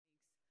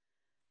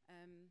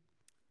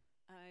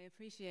I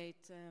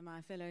appreciate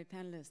my fellow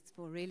panelists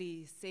for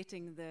really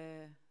setting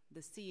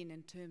the scene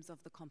in terms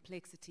of the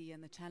complexity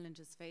and the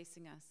challenges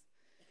facing us,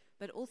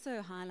 but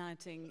also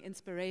highlighting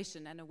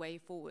inspiration and a way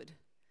forward.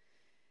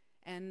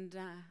 And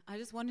I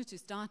just wanted to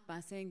start by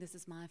saying this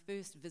is my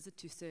first visit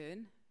to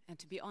CERN, and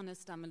to be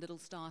honest, I'm a little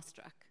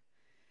starstruck.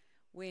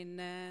 When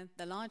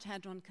the Large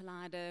Hadron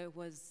Collider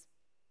was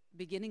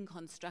beginning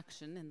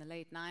construction in the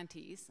late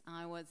 90s,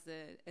 I was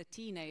a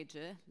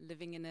teenager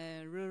living in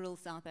a rural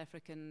South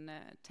African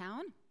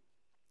town.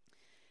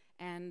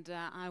 And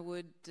I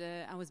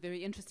was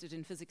very interested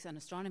in physics and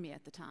astronomy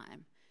at the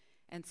time.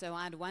 And so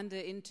I'd wander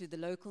into the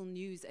local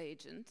news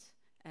agent,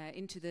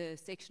 into the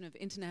section of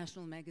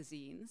international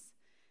magazines,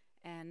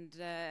 and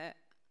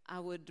I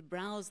would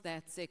browse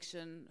that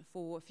section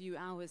for a few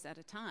hours at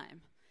a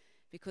time.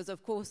 Because,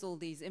 of course, all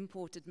these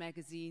imported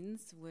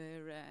magazines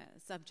were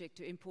subject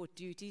to import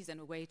duties and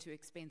were way too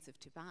expensive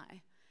to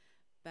buy.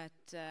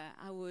 But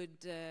I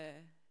would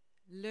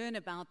learn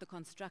about the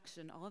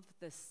construction of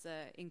this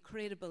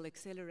incredible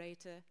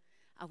accelerator.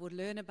 I would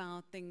learn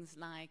about things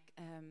like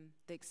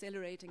the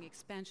accelerating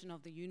expansion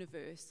of the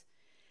universe.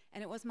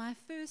 And it was my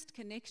first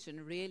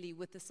connection, really,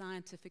 with the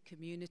scientific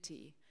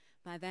community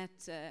by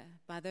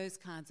those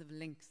kinds of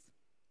links.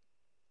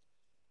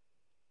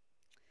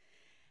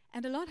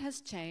 And a lot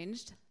has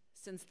changed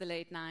since the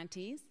late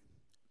 90s,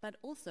 but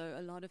also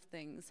a lot of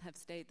things have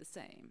stayed the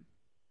same.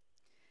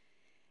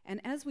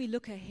 And as we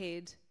look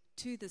ahead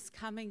to this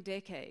coming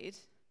decade,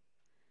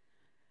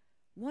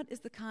 what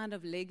is the kind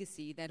of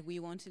legacy that we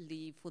want to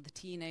leave for the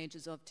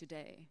teenagers of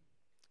today,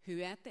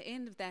 who at the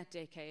end of that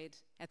decade,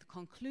 at the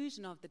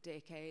conclusion of the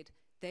decade,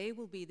 they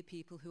will be the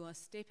people who are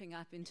stepping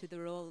up into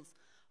the roles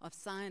of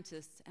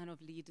scientists and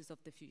of leaders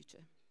of the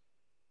future.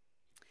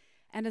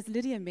 And as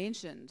Lydia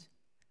mentioned,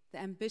 the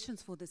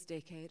ambitions for this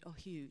decade are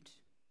huge.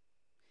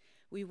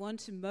 We want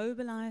to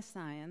mobilize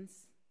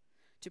science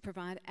to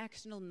provide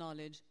actionable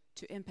knowledge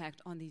to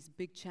impact on these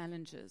big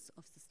challenges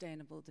of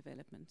sustainable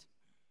development.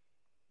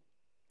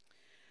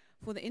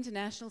 For the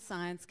International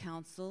Science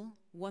Council,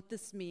 what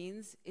this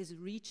means is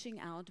reaching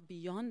out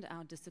beyond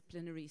our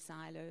disciplinary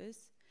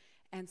silos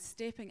and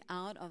stepping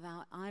out of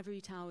our ivory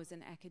towers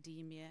in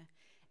academia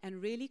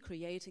and really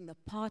creating the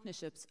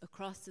partnerships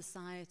across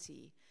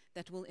society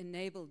that will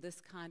enable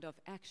this kind of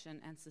action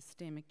and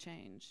systemic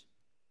change.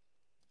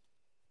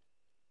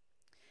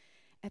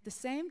 At the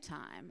same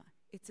time,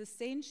 it's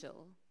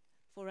essential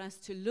for us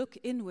to look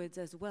inwards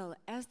as well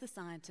as the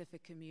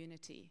scientific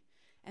community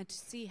and to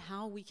see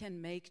how we can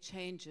make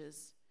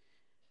changes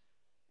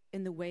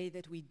in the way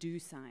that we do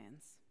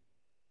science.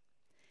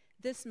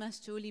 This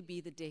must surely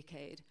be the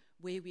decade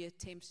where we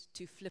attempt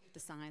to flip the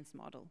science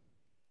model.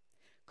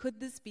 Could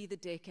this be the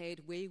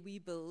decade where we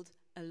build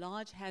a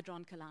Large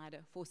Hadron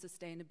Collider for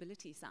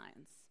sustainability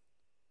science?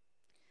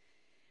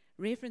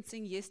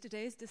 Referencing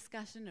yesterday's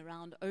discussion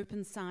around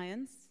open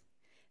science,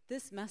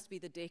 this must be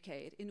the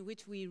decade in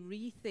which we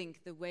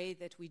rethink the way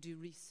that we do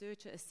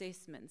researcher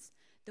assessments,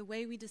 the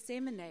way we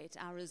disseminate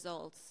our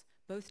results,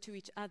 both to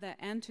each other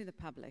and to the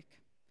public,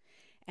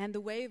 and the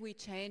way we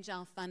change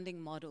our funding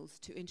models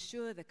to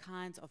ensure the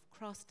kinds of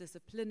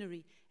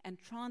cross-disciplinary and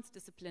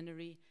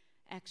transdisciplinary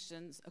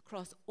actions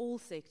across all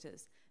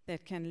sectors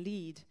that can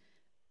lead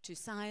to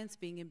science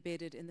being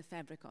embedded in the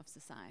fabric of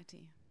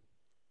society.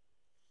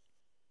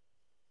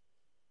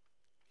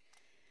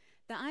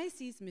 The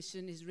IC's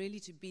mission is really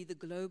to be the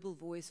global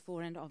voice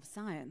for and of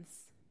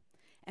science,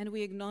 and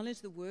we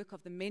acknowledge the work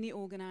of the many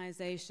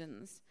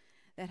organizations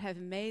that have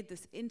made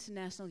this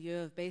International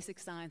Year of Basic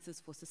Sciences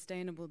for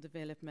Sustainable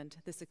Development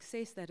the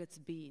success that it's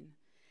been,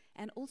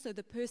 and also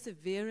the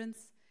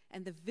perseverance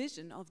and the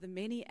vision of the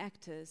many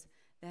actors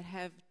that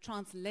have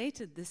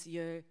translated this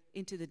year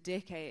into the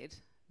decade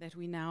that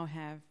we now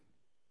have.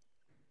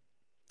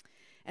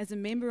 As a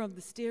member of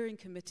the steering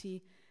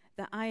committee,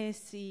 the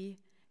ISC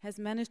has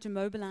managed to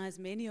mobilize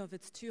many of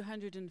its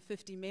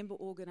 250 member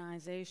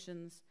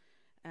organizations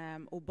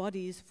or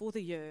bodies for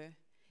the year.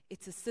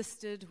 It's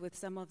assisted with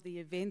some of the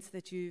events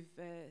that you've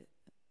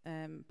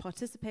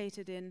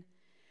participated in,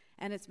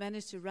 and it's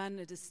managed to run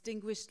a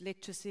distinguished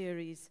lecture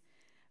series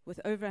with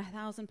over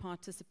 1,000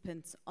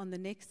 participants on the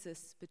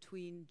nexus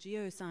between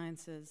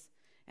geosciences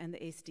and the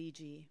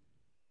SDG.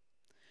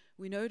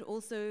 We note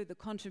also the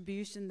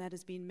contribution that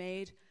has been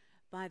made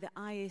by the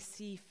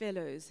ISC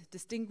fellows,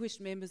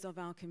 distinguished members of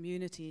our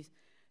communities,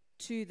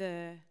 to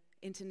the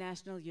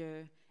International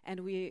Year, and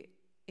we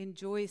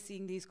enjoy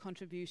seeing these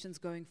contributions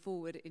going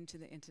forward into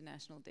the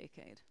international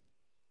decade.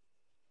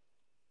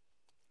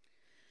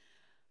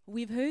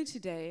 We've heard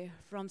today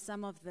from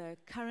some of the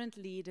current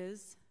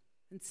leaders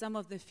and some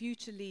of the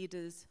future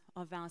leaders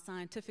of our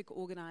scientific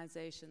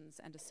organizations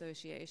and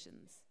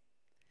associations.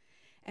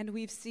 And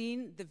we've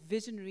seen the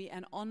visionary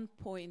and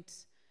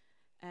on-point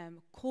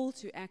call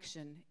to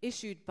action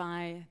issued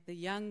by the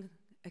young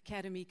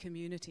academy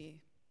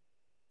community.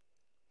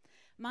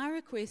 My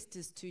request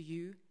is to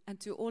you and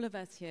to all of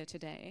us here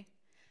today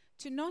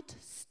to not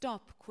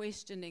stop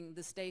questioning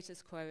the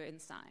status quo in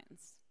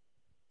science.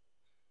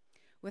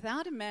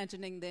 Without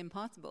imagining the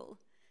impossible,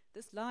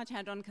 this Large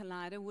Hadron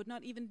Collider would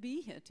not even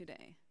be here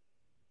today.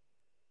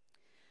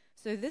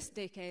 So this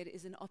decade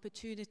is an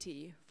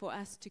opportunity for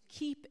us to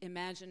keep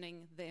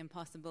imagining the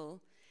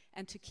impossible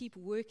and to keep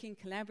working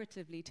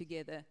collaboratively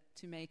together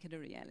to make it a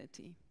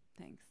reality.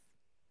 Thanks.